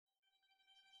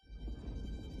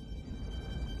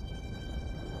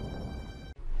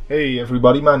Hey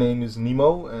everybody, my name is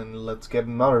Nemo and let's get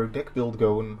another deck build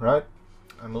going, right?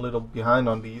 I'm a little behind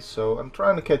on these, so I'm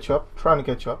trying to catch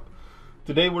up,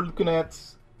 Today we're looking at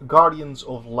Guardians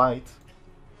of Light.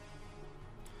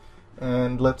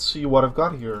 And let's see what I've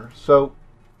got here. So,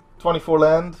 24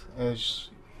 land, as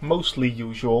mostly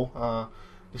usual.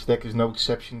 This deck is no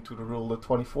exception to the rule that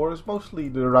 24 is mostly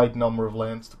the right number of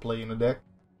lands to play in a deck.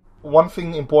 One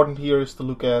thing important here is to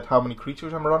look at how many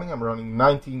creatures I'm running. I'm running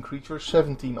 19 creatures,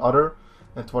 17 other,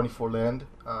 and 24 land.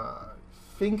 I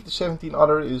think the 17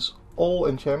 other is all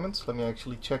enchantments. Let me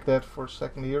actually check that for a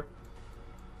second here.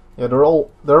 Yeah, they're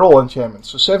all enchantments.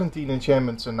 So 17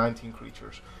 enchantments and 19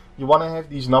 creatures. You want to have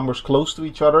these numbers close to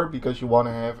each other because you want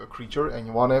to have a creature and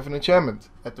you want to have an enchantment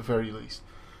at the very least.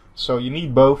 So you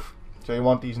need both. So you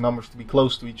want these numbers to be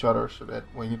close to each other so that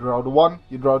when you draw the one,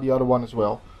 you draw the other one as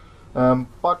well.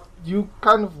 But you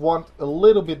kind of want a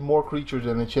little bit more creatures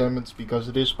than enchantments because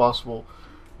it is possible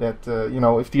that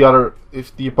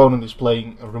if the opponent is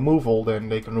playing a removal, then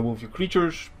they can remove your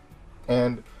creatures,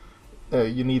 and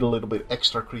you need a little bit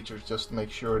extra creatures just to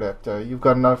make sure that you've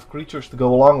got enough creatures to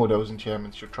go along with those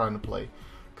enchantments you're trying to play.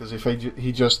 Because if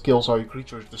he just kills all your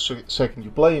creatures the second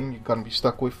you play him, you're gonna be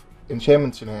stuck with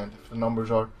enchantments in hand if the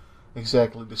numbers are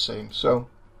exactly the same. So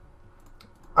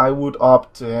I would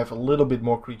opt to have a little bit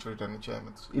more creatures than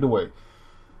enchantments. Either way,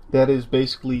 that is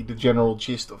basically the general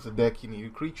gist of the deck. You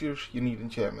need creatures, you need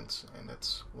enchantments, and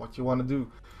that's what you want to do.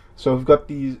 So we've got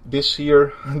this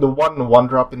here, the one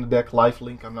drop in the deck,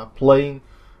 Lifelink. I'm not playing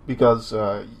because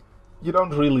you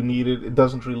don't really need it. It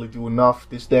doesn't really do enough.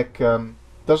 This deck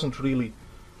doesn't really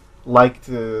like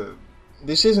to.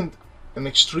 This isn't an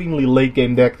extremely late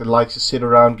game deck that likes to sit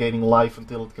around gaining life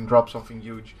until it can drop something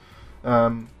huge.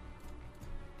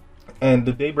 And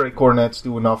the Daybreak Cornets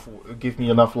give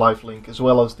me enough lifelink, as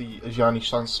well as the Ajani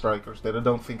Sunstrikers, that I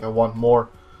don't think I want more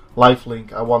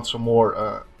lifelink. I want some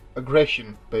more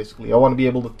aggression, basically. I want to be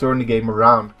able to turn the game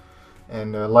around,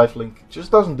 and lifelink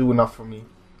just doesn't do enough for me.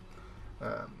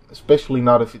 Especially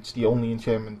not if it's the only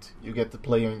enchantment you get to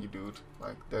play on your dude.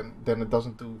 Then it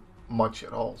doesn't do much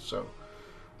at all. So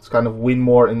it's kind of win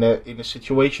more in a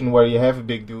situation where you have a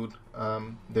big dude.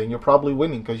 Then you're probably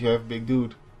winning because you have a big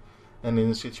dude. And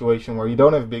in a situation where you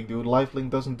don't have a big dude,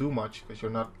 lifelink doesn't do much because you're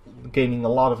not gaining a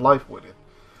lot of life with it.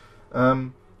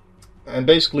 And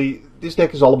basically, this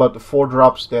deck is all about the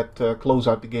 4-drops that close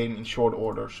out the game in short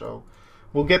order. So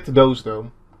we'll get to those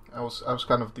though. I was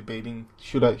kind of debating,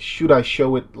 should I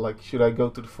show it, like should I go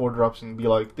to the 4-drops and be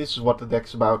like, this is what the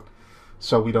deck's about,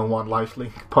 so we don't want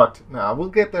lifelink. But nah, we'll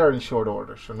get there in short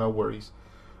order, so no worries.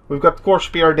 We've got Core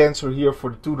Spear Dancer here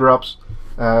for the 2-drops.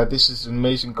 This is an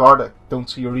amazing card. I don't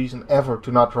see a reason ever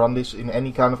to not run this in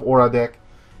any kind of aura deck.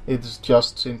 It's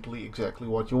just simply exactly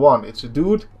what you want. It's a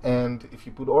dude, and if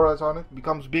you put auras on it, it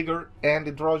becomes bigger and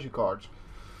it draws you cards.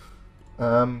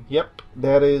 Yep,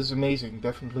 that is amazing.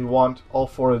 Definitely want all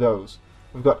 4 of those.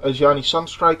 We've got Ajani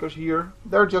Sunstrikers here.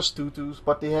 They're just 2/2s,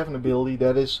 but they have an ability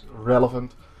that is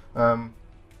relevant. Them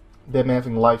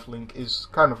having lifelink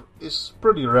is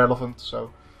pretty relevant.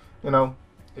 So, you know,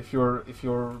 if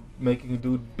you're making a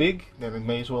dude big, then it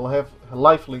may as well have a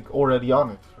lifelink already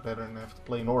on it, rather than have to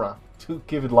play an aura to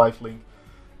give it lifelink.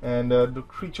 And the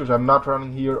creatures I'm not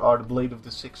running here are the Blade of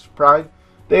the Sixth Pride.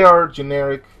 They are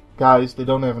generic guys. They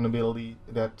don't have an ability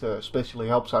that especially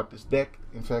helps out this deck.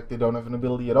 In fact, they don't have an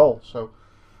ability at all. So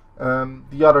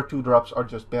the other 2-drops are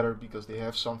just better because they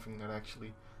have something that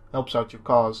actually helps out your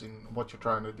cause in what you're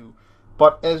trying to do.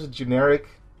 But as a generic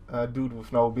dude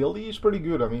with no ability is pretty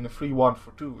good. I mean, a free 1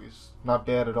 for 2 is not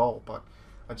bad at all, but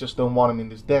I just don't want him in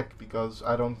this deck because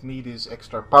I don't need his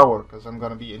extra power because I'm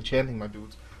going to be enchanting my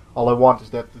dudes. All I want is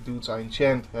that the dudes I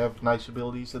enchant have nice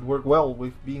abilities that work well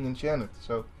with being enchanted,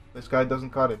 so this guy doesn't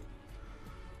cut it.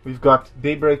 We've got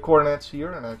Daybreak Cornets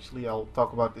here, and actually I'll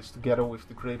talk about this together with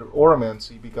the Greater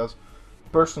Oromancy because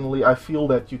personally I feel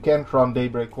that you can't run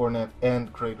Daybreak Cornet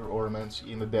and Greater Oromancy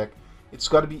in the deck. It's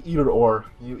got to be either or.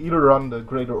 You either run the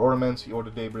Greater Oromancy or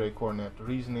the Daybreak Cornet. The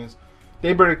reason is,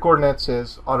 Daybreak Cornet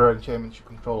says other enchantments you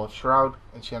control have Shroud,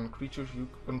 enchanted creatures you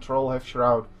control have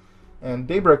Shroud, and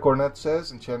Daybreak Cornet says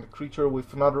enchanted creature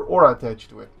with another aura attached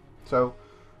to it. So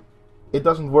it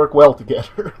doesn't work well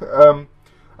together.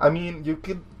 I mean, you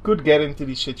could get into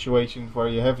these situations where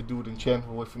you have a dude enchanted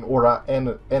with an aura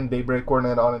and Daybreak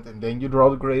Cornet on it, and then you draw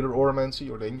the Greater Oromancy,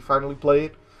 or then you finally play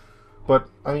it. But,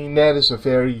 I mean, that is a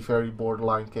very, very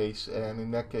borderline case, and in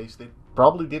that case, they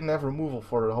probably didn't have removal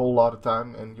for a whole lot of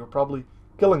time, and you're probably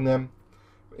killing them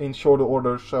in shorter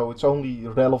order, so it's only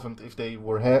relevant if they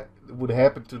would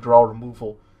happen to draw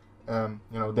removal,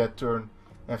 that turn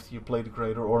after you play the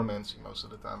Greater Oromancy most of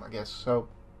the time, I guess. So,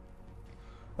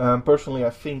 Personally, I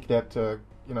think that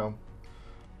you know,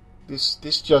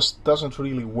 this just doesn't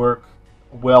really work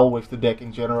well with the deck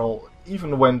in general,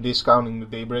 even when discounting the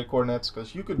Daybreak Cornets,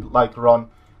 because you could like run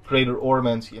Greater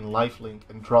Ormancy and Lifelink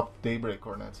and drop Daybreak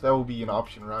Cornets. That would be an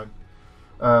option, right?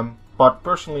 But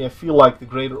personally, I feel like the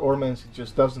Greater Ormancy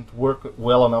just doesn't work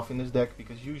well enough in this deck,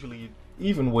 because usually,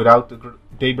 even without the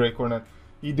Daybreak Cornet,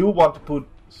 you do want to put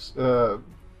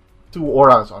 2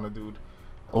 auras on a dude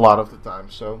a lot of the time.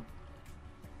 So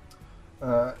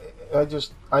I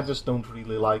just don't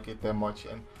really like it that much.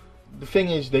 And the thing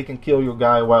is, they can kill your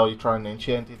guy while you're trying to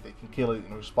enchant it. They can kill it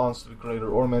in response to the Greater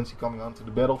Ormancy coming onto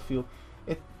the battlefield.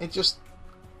 It just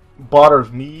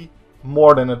bothers me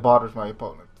more than it bothers my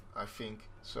opponent, I think.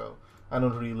 So I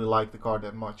don't really like the card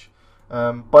that much.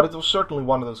 But it was certainly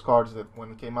one of those cards that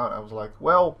when it came out, I was like,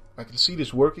 well, I can see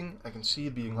this working. I can see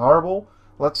it being horrible.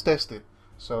 Let's test it.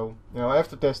 So,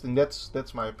 after testing,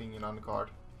 that's my opinion on the card.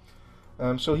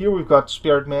 So here we've got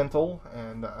Spirit Mantle,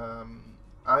 and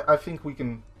I think we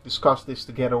can discuss this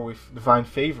together with Divine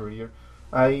Favor here.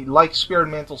 I like Spirit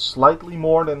Mantle slightly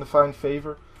more than Divine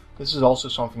Favor. This is also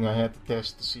something I had to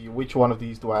test to see which one of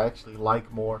these do I actually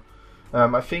like more.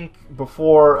 I think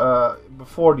before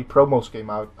the promos came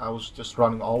out, I was just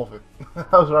running all of it.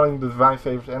 I was running the Divine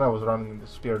Favors and I was running the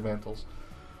Spirit Mantles.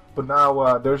 But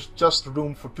now there's just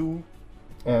room for 2,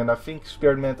 and I think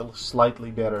Spirit Mantle is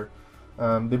slightly better.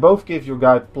 They both give your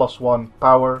guy +1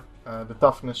 power. The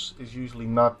toughness is usually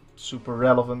not super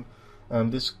relevant.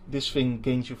 This thing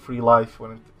gains you 3 life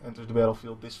when it enters the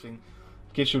battlefield. This thing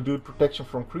gives your dude protection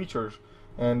from creatures.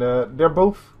 And they're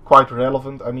both quite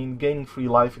relevant. I mean, gaining 3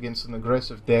 life against an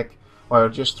aggressive deck while you're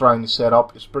just trying to set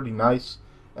up is pretty nice.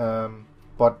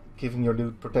 But giving your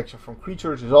dude protection from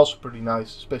creatures is also pretty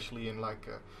nice, especially in like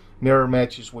mirror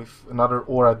matches with another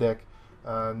aura deck.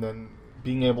 And then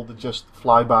being able to just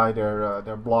fly by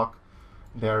their block,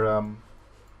 their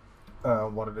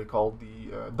what are they called?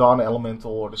 The Dawn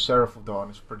Elemental or the Seraph of Dawn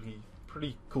is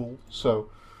pretty cool. So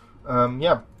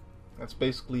yeah, that's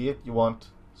basically it. You want.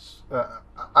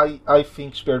 I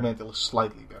think Spirit Mantle is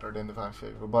slightly better than Divine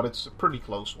Favor, but it's a pretty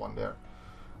close one there.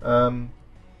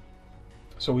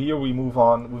 So here we move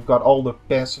on. We've got all the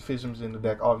pacifisms in the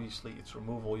deck. Obviously, it's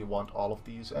removal. You want all of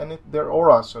these, and they're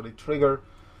auras, so they trigger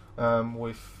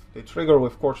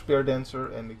with Core Spirit Dancer,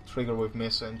 and they trigger with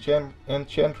Mesa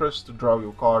Enchantress to draw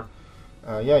your card.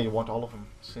 Yeah, you want all of them.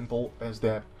 Simple as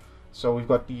that. So we've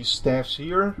got these staffs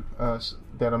here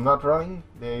that I'm not running.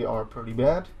 They are pretty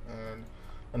bad, and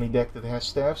any deck that has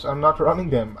staffs, I'm not running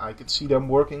them. I could see them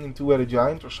working in Two-Headed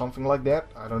Giant or something like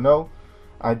that. I don't know.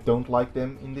 I don't like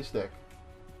them in this deck.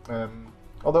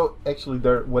 Although, actually,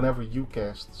 they're whenever you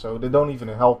cast, so they don't even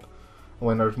help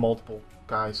when there's multiple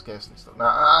guys casting stuff. Now,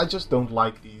 I just don't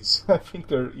like these. I think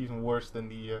they're even worse than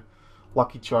the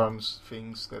Lucky Charms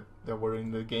things that were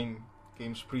in the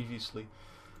games previously.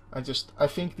 I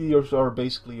think these are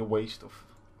basically a waste of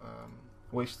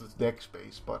deck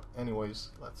space. But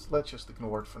anyways, let's just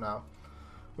ignore it for now.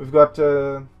 We've got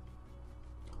Aura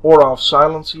of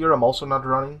Silence here. I'm also not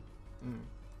running.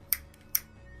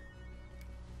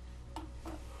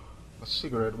 A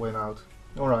cigarette went out.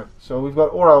 Alright, so we've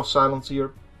got Aura of Silence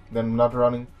here. Then I'm not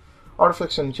running.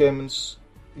 Artifacts and Enchantments.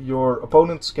 Your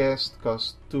opponent's cast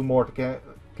costs 2 more to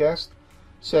cast.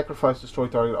 Sacrifice, destroy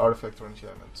target artifact or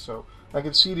enchantment. So I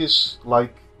can see this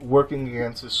like working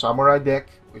against a samurai deck.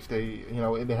 If they,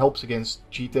 it helps against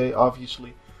GT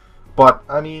obviously. But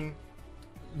I mean,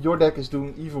 your deck is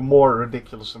doing even more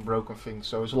ridiculous and broken things.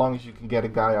 So as long as you can get a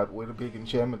guy out with a big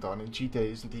enchantment on, and GT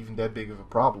isn't even that big of a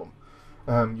problem.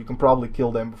 You can probably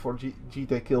kill them before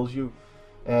GT kills you.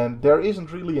 And there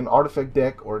isn't really an artifact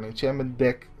deck or an enchantment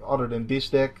deck other than this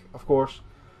deck, of course.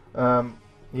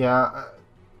 Yeah,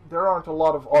 there aren't a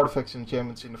lot of artifacts and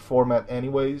enchantments in the format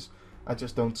anyways. I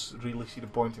just don't really see the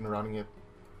point in running it.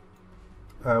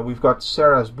 We've got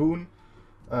Sarah's Boon.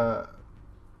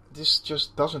 This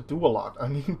just doesn't do a lot. I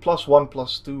mean,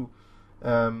 +1/+2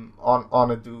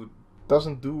 on a dude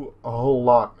doesn't do a whole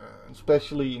lot.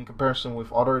 Especially in comparison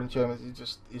with other enchantments, it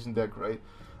just isn't that great.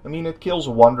 I mean, it kills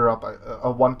a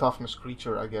 1 toughness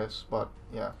creature, I guess, but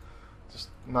yeah, just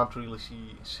not really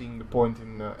seeing the point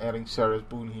in adding Sarah's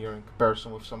Boon here in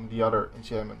comparison with some of the other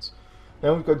enchantments.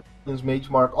 Then we've got Galen's Mage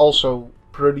Mark, also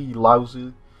pretty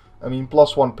lousy. I mean,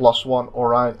 +1/+1,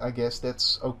 alright, I guess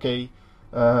that's okay.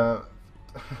 I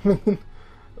mean,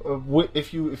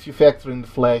 if you factor in the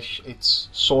flash, it's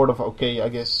sort of okay, I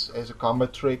guess, as a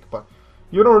combat trick, but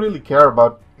you don't really care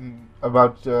about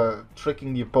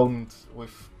tricking the opponent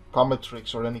with combat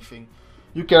tricks or anything.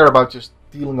 You care about just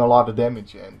dealing a lot of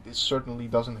damage, and this certainly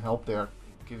doesn't help there,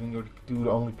 giving your dude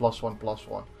only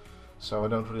 +1/+1. So I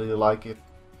don't really like it.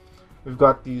 We've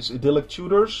got these idyllic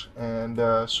tutors, and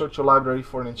search your library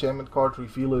for an enchantment card,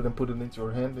 reveal it and put it into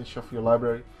your hand, and shuffle your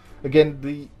library. Again,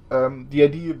 the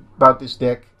idea about this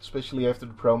deck, especially after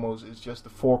the promos, is just the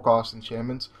 4-cost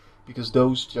enchantments, because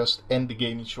those just end the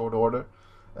game in short order.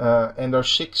 And there are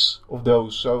 6 of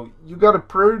those, so you got a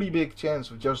pretty big chance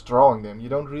of just drawing them. You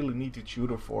don't really need to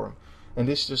tutor for them. And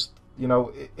this just, you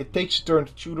know, it takes a turn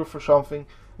to tutor for something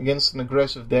against an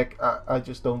aggressive deck. I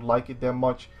just don't like it that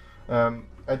much.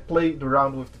 I played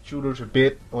around with the tutors a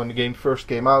bit when the game first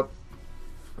came out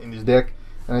in this deck,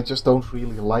 and I just don't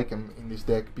really like them in this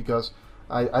deck, because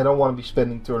I don't want to be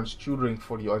spending turns tutoring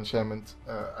for the enchantment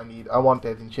I want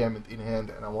that enchantment in hand,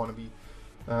 and I want to be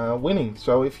winning.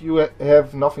 So if you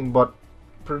have nothing but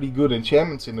pretty good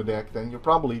enchantments in the deck, then you're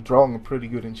probably drawing a pretty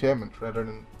good enchantment rather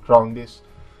than drawing this.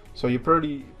 So you're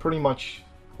pretty much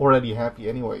already happy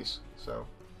anyways. So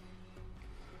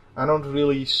I don't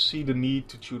really see the need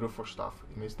to tutor for stuff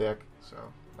in this deck. So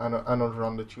I don't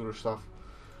run the tutor stuff.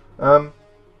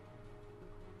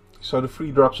 So the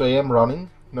 3 drops I am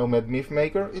running, Nomad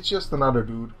Mythmaker, it's just another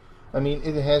dude. I mean,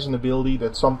 it has an ability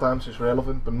that sometimes is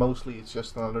relevant, but mostly it's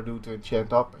just another dude to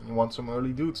enchant up, and you want some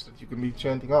early dudes that you can be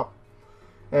enchanting up.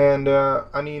 And,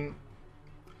 I mean,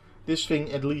 this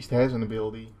thing at least has an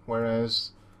ability,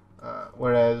 whereas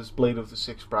Blade of the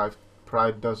Sixth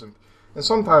Pride doesn't. And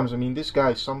sometimes, I mean, this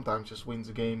guy sometimes just wins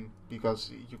the game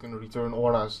because you can return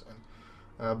auras,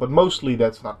 and, but mostly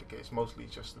that's not the case. Mostly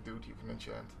it's just a dude you can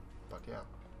enchant, but yeah.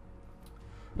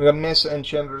 We got Mass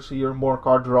Enchanters here, more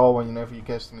card draw whenever you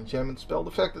cast an enchantment spell.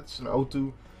 The fact that it's an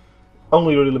O2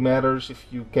 only really matters if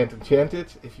you can't enchant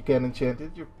it. If you can enchant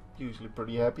it, you're usually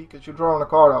pretty happy because you're drawing a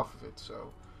card off of it.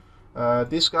 So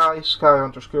this guy, Sky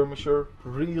Hunter Skirmisher,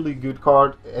 really good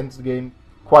card, ends the game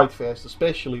quite fast,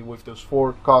 especially with those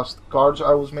 4-cost cards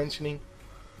I was mentioning.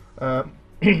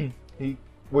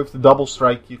 With the double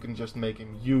strike, you can just make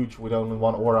him huge with only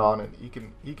 1 aura on it. He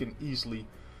can easily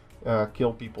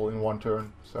kill people in 1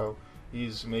 turn, so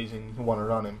he's amazing. You want to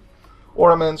run him.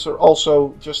 Auramancer,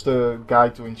 also just a guy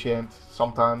to enchant.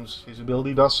 Sometimes his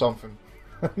ability does something.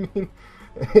 I mean,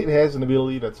 it has an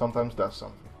ability that sometimes does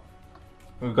something.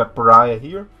 We've got Pariah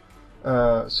here.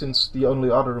 Since the only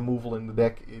other removal in the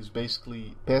deck is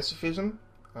basically pacifism,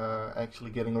 actually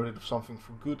getting rid of something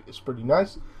for good is pretty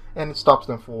nice, and it stops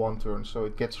them for 1 turn. So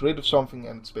it gets rid of something,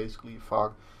 and it's basically a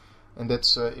fog. And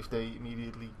that's if they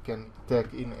immediately can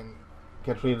attack in and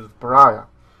get rid of the Pariah.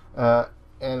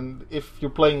 And if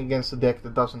you're playing against a deck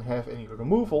that doesn't have any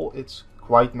removal, it's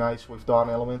quite nice with Dawn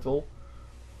Elemental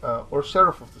or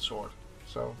Seraph of the Sword.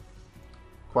 So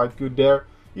quite good there.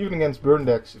 Even against burn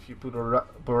decks, if you put a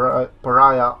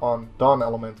Pariah on Dawn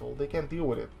Elemental, they can't deal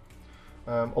with it.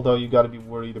 Although you gotta be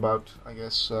worried about, I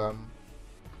guess,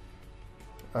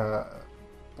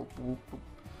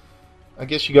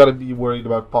 you gotta be worried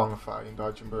about Pongify in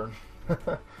Dodge and Burn.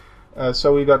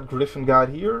 So we got Griffin Guide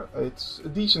here. It's a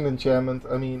decent enchantment.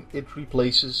 I mean, it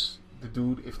replaces the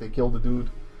dude if they kill the dude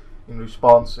in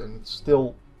response, and it's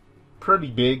still pretty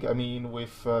big. I mean,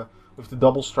 with the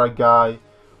double strike guy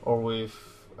or with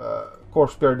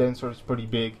Corpse Paradancer, it's pretty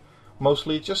big.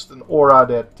 Mostly it's just an aura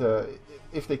that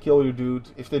if they kill your dude,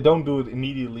 if they don't do it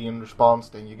immediately in response,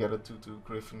 then you get a 2/2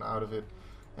 Griffin out of it,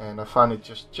 and I find it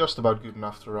just about good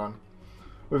enough to run.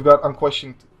 We've got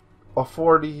Unquestioned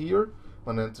Authority here.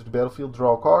 When you enter the battlefield,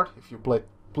 draw a card. If you're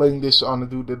playing this on a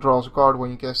dude that draws a card when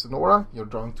you cast an aura, you're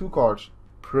drawing 2 cards.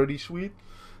 Pretty sweet.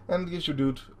 And it gives your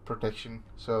dude protection.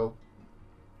 So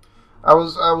I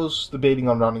was debating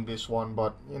on running this one,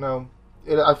 but you know,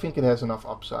 I think it has enough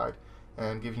upside.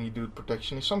 And giving you dude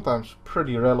protection is sometimes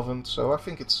pretty relevant, so I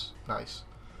think it's nice.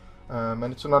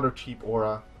 And it's another cheap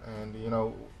aura. And you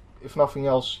know, if nothing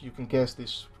else, you can cast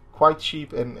this quite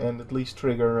cheap and at least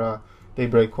trigger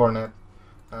Daybreak Coronet.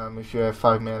 If you have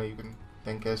 5 mana, you can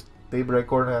then cast Daybreak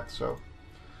Coronet. So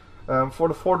for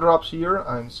the 4 drops here,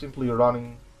 I'm simply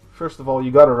running. First of all,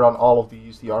 you gotta run all of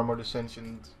these: the Armored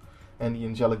Ascension and the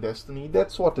Angelic Destiny.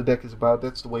 That's what the deck is about.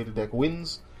 That's the way the deck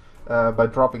wins, by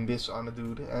dropping this on a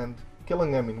dude and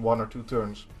killing them in 1 or 2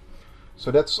 turns.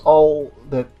 So that's all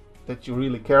that you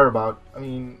really care about. I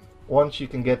mean, once you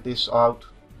can get this out,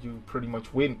 you pretty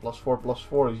much win.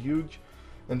 +4/+4 is huge,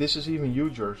 and this is even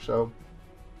huger. So.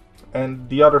 And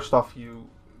the other stuff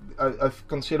I've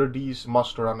considered these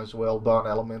must run as well. Dawn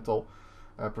Elemental,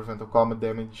 prevent all combat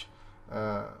damage,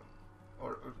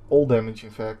 or all damage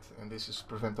in fact, and this is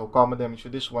prevent all combat damage. So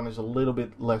this one is a little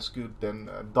bit less good than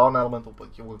Dawn Elemental,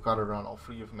 but you will gotta run all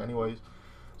 3 of them anyways.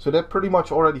 So that pretty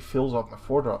much already fills up my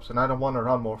 4 drops, and I don't want to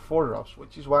run more 4 drops,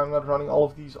 which is why I'm not running all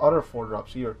of these other 4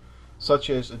 drops here,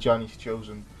 such as Ajani's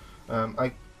Chosen.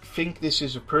 think this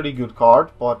is a pretty good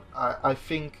card, but I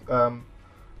think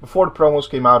before the promos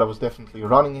came out I was definitely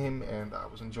running him and I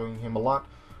was enjoying him a lot.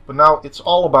 But now it's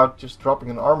all about just dropping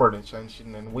an armored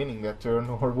ascension and winning that turn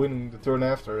or winning the turn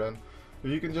after. And if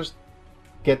you can just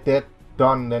get that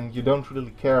done, then you don't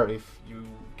really care if you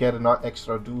get an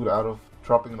extra dude out of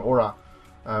dropping an aura.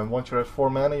 Once you're at 4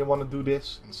 mana, you want to do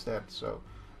this instead. So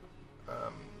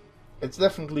it's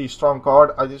definitely a strong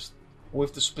card. I just,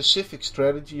 with the specific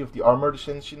strategy of the armored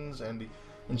ascensions and the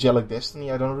angelic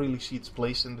destiny, I don't really see its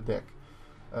place in the deck.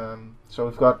 So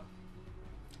we've got,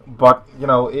 but you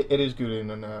know, it is good in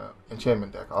an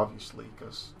enchantment deck, obviously,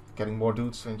 because getting more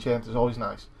dudes to enchant is always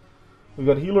nice. We've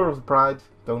got Healer of the Pride.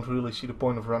 Don't really see the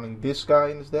point of running this guy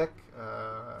in this deck.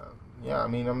 Yeah, I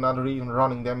mean, I'm not even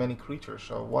running that many creatures,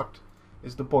 so what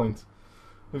is the point?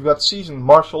 We've got Seasoned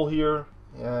Marshal here.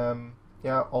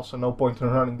 Yeah, also no point in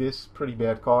running this. Pretty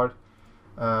bad card.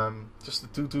 Just a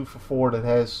 2/2 for 4 that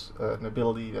has an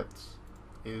ability that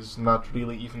is not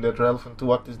really even that relevant to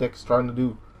what this deck is trying to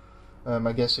do.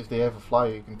 I guess if they have a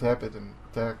flyer, you can tap it and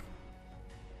attack.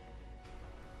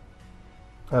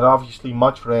 I'd obviously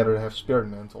much rather have Spirit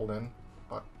Mantle then,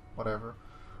 but whatever.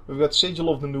 We've got Sigil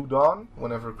of the New Dawn.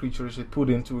 Whenever a creature is put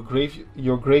into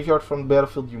your graveyard from the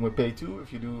battlefield, you may pay 2.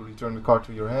 If you do, return the card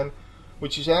to your hand,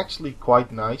 which is actually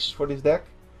quite nice for this deck.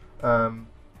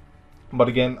 But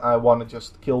again, I want to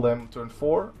just kill them turn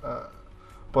 4.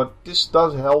 But this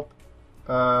does help,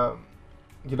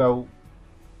 you know.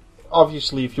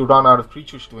 Obviously, if you run out of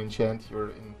creatures to enchant, you're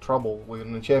in trouble with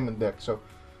an enchantment deck. So,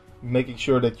 making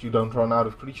sure that you don't run out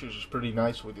of creatures is pretty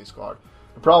nice with this card.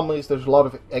 The problem is there's a lot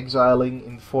of exiling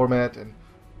in the format and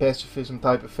pacifism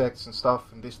type effects and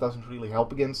stuff, and this doesn't really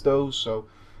help against those. So,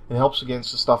 it helps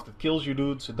against the stuff that kills your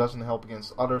dudes. It doesn't help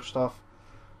against other stuff.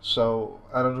 So,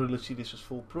 I don't really see this as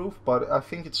foolproof, but I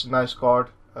think it's a nice card.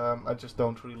 I just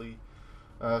don't really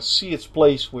see its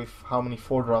place with how many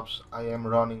 4-drops I am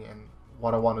running and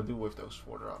what I want to do with those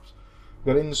 4-drops.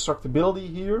 We've got Indestructibility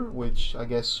here, which I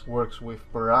guess works with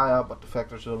Pariah, but the fact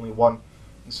there's only one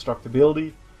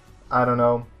Indestructibility, I don't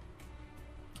know.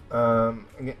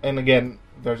 And again,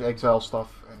 there's exile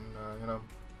stuff, and you know,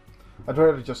 I'd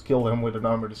rather just kill them with an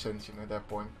Armored Ascension at that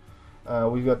point.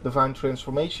 We've got Divine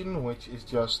Transformation, which is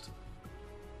just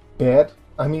bad.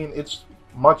 I mean, it's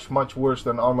much worse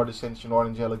than Armored Ascension or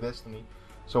Angelic Destiny,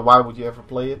 so why would you ever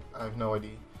play it? I have no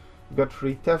idea. We've got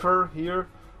Retever here.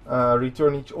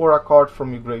 Return each aura card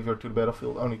from your graveyard to the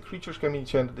battlefield. Only creatures can be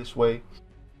enchanted this way.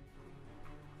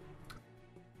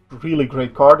 Really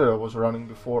great card that I was running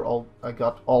before I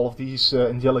got all of these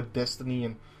Angelic Destiny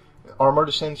and Armored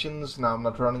Ascensions. Now I'm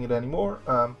not running it anymore.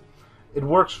 It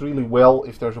works really well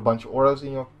if there's a bunch of auras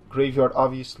in your graveyard,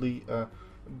 obviously.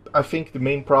 I think the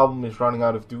main problem is running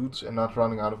out of dudes and not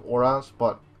running out of auras,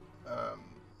 but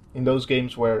in those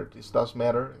games where this does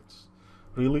matter, it's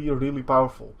really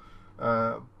powerful.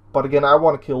 But again, I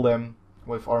want to kill them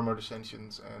with Armored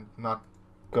Ascensions and not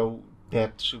go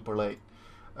dead super late.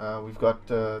 We've got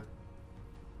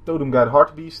Totem Guide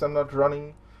Heartbeast I'm not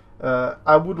running.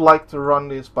 I would like to run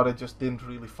this, but I just didn't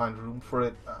really find room for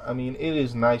it. I mean, it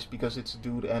is nice because it's a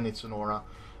dude and it's an aura.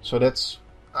 So that's,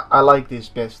 I like this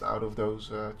best out of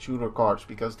those tutor cards,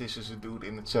 because this is a dude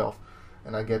in itself.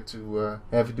 And I get to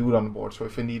have a dude on the board. So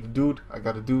if I need a dude, I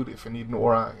got a dude. If I need an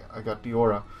aura, I got the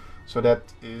aura. So that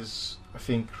is, I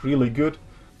think, really good.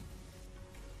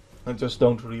 I just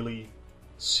don't really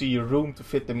see a room to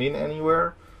fit them in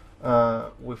anywhere.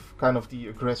 With kind of the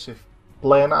aggressive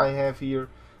plan I have here.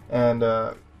 And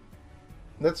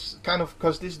that's kind of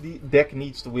because this deck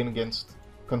needs to win against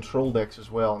control decks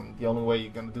as well. And the only way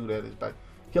you're going to do that is by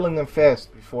killing them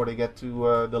fast before they get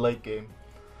to the late game.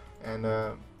 And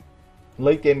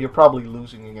late game you're probably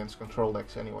losing against control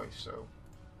decks anyway, so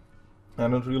I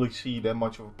don't really see that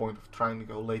much of a point of trying to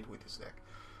go late with this deck.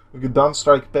 We've got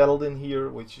Dawnstrike Paladin here,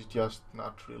 which is just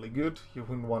not really good. You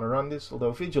wouldn't want to run this,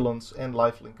 although Vigilance and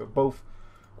Lifelink are both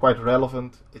quite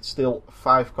relevant. It's still a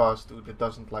 5-cost dude that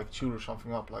doesn't like tutor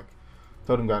something up like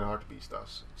Totem Guide Heartbeast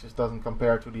does. It just doesn't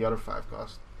compare to the other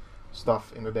 5-cost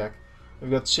stuff in the deck. We've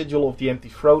got Sigil of the Empty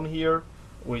Throne here,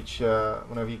 which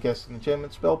whenever you cast an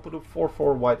enchantment spell, put a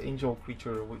 4/4 white angel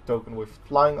creature with token with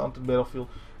flying onto the battlefield.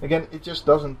 Again, it just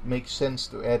doesn't make sense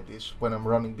to add this when I'm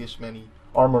running this many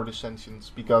Armored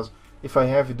Ascensions, because if I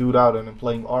have a dude out and I'm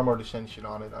playing Armored Ascension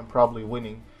on it, I'm probably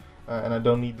winning, and I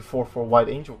don't need the 4/4 white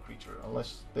angel creature,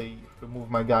 unless they remove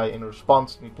my guy in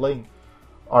response to me playing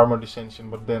Armored Ascension.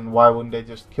 But then why wouldn't they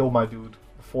just kill my dude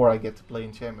before I get to play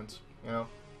enchantments, you know?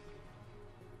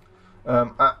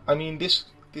 I mean, this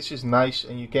is nice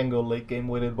and you can go late game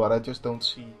with it, but I just don't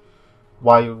see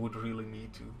why you would really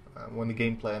need to when the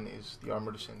game plan is the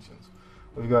Armored Ascensions.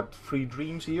 We've got free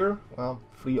dreams here. Well,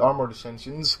 free armor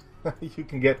dissensions you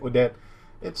can get with that.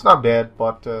 It's not bad,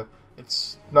 but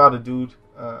it's not a dude.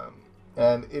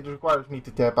 And it requires me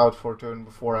to tap out for a turn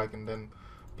before I can then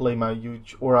play my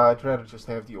huge aura. I'd rather just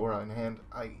have the aura in hand.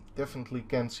 I definitely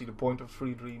can see the point of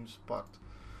free dreams, but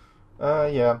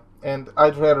yeah. And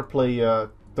I'd rather play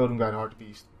Totem Guide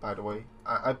Heartbeast, by the way.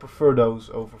 I prefer those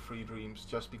over free dreams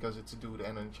just because it's a dude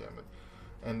and an enchantment.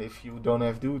 And if you don't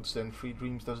have dudes, then free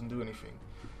dreams doesn't do anything.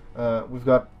 We've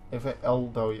got,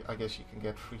 although I guess you can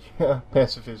get free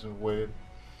pacifism with it.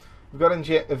 We've got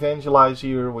Evangelize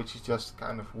here, which is just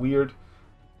kind of weird.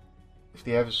 If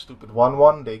they have a stupid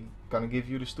 1/1, they're gonna give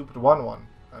you the stupid 1/1.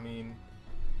 I mean,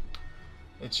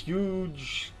 it's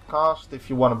huge cost if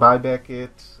you want to buy back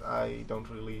it. I don't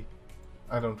really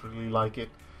like it.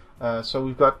 So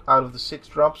we've got, out of the 6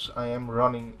 drops, I am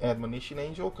running Admonition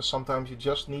Angel, because sometimes you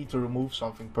just need to remove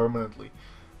something permanently,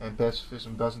 and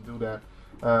Pacifism doesn't do that.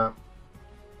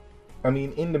 I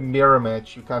mean, in the mirror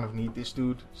match, you kind of need this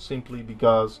dude, simply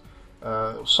because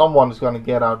someone is going to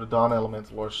get out a Dawn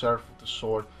Elemental or Seraph of the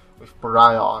Sword with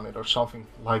Pariah on it, or something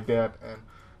like that, and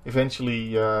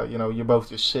eventually, you know, you're both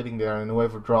just sitting there, and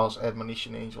whoever draws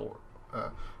Admonition Angel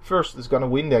first is going to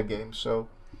win that game, so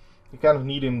you kind of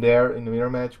need him there in the mirror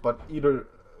match, but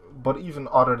even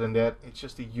other than that, it's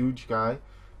just a huge guy,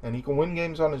 and he can win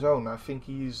games on his own. I think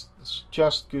he's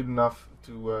just good enough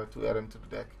to add him to the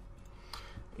deck,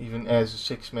 even as a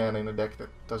 6-man in a deck that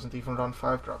doesn't even run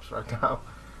 5 drops right now.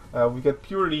 We got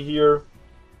Purity here.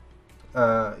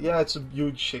 Yeah, it's a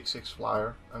huge 6/6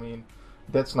 flyer. I mean,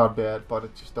 that's not bad, but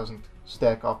it just doesn't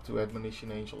stack up to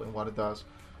Admonition Angel in what it does.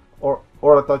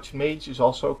 Aura Touch Mage is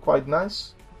also quite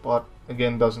nice, but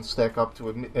again doesn't stack up to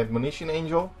Admonition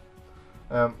Angel.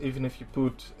 Even if you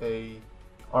put a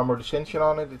Armor Dissension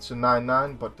on it, it's a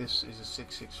 9/9, but this is a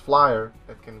 6/6 flyer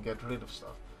that can get rid of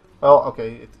stuff. Well,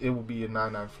 okay, it will be a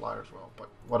 9/9 flyer as well, but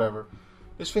whatever.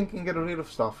 This thing can get rid of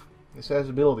stuff. This has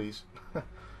abilities.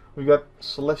 We got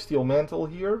Celestial Mantle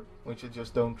here, which you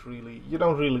don't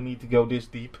really need to go this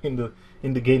deep in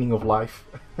the gaining of life.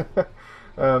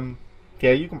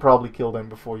 Yeah, you can probably kill them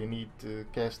before you need to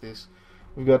cast this.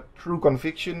 We've got True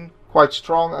Conviction, quite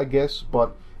strong, I guess,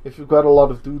 but if you've got a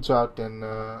lot of dudes out, then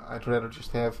I'd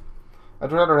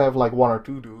rather have like 1 or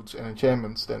 2 dudes and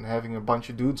enchantments than having a bunch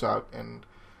of dudes out. And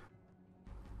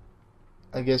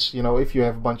I guess, you know, if you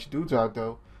have a bunch of dudes out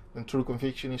though, then True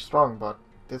Conviction is strong, but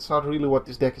that's not really what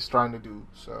this deck is trying to do.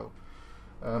 So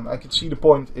I could see the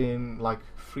point in like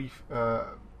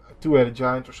 2-headed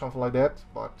giant or something like that,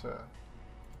 but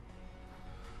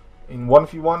in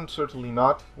 1v1 certainly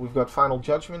not. We've got Final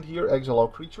Judgment here, exile all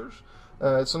creatures.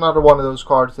 It's another one of those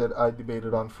cards that I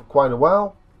debated on for quite a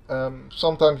while.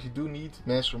 Sometimes you do need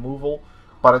mass removal,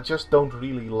 but I just don't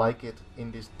really like it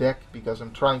in this deck because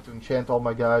I'm trying to enchant all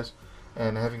my guys,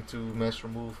 and having to mass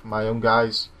remove my own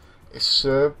guys is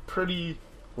pretty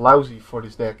lousy for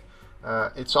this deck.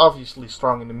 It's obviously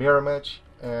strong in the mirror match,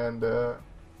 and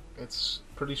it's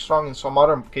pretty strong in some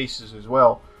other cases as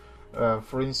well.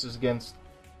 For instance, against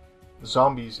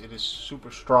zombies, it is super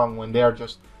strong when they're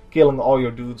just killing all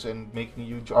your dudes and making a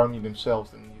huge army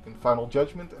themselves. And you can Final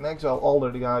Judgment and exile all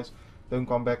their guys, then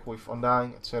come back with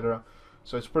Undying, etc.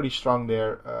 So it's pretty strong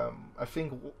there. I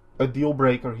think a deal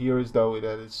breaker here is though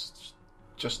that it's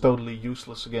just totally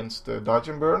useless against Dodge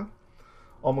and Burn,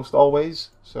 almost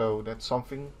always. So that's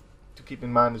something to keep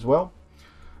in mind as well.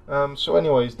 So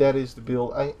anyways, that is the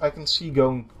build. I can see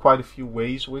going quite a few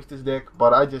ways with this deck,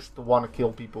 but I just want to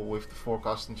kill people with the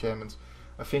forecast enchantments.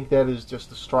 I think that is just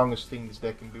the strongest thing this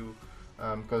deck can do,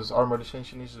 because Armor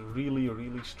Dissension is really,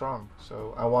 really strong.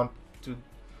 So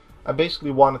I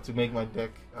basically wanted to make my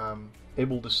deck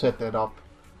able to set that up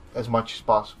as much as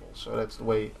possible. So that's the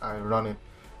way I run it.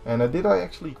 And did I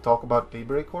actually talk about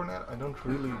Daybreak Hornet? I don't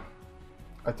really.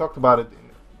 I talked about it in.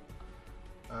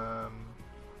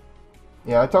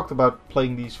 Yeah, I talked about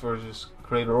playing these versus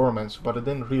Creator Ornaments, but I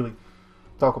didn't really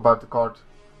talk about the card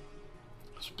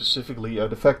specifically.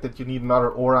 The fact that you need another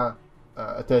aura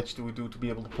attached to a dude to be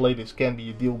able to play this can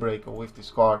be a deal breaker with this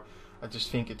card. I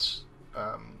just think it's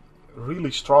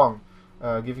really strong.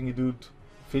 Giving a dude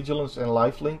Vigilance and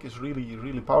Lifelink is really,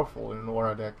 really powerful in an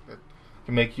aura deck that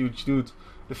can make huge dudes.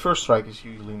 The first strike is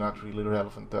usually not really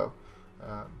relevant though.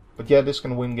 But yeah, this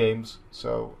can win games,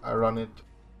 so I run it.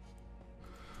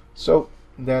 So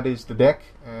that is the deck,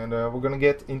 and we're gonna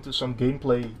get into some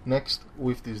gameplay next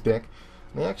with this deck.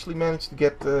 And I actually managed to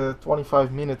get a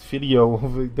 25-minute video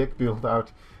of a deck build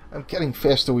out. I'm getting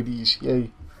faster with these,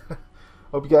 yay.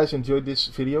 Hope you guys enjoyed this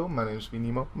video. My name is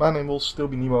Nemo. My name will still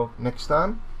be Nemo next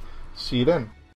time. See you then.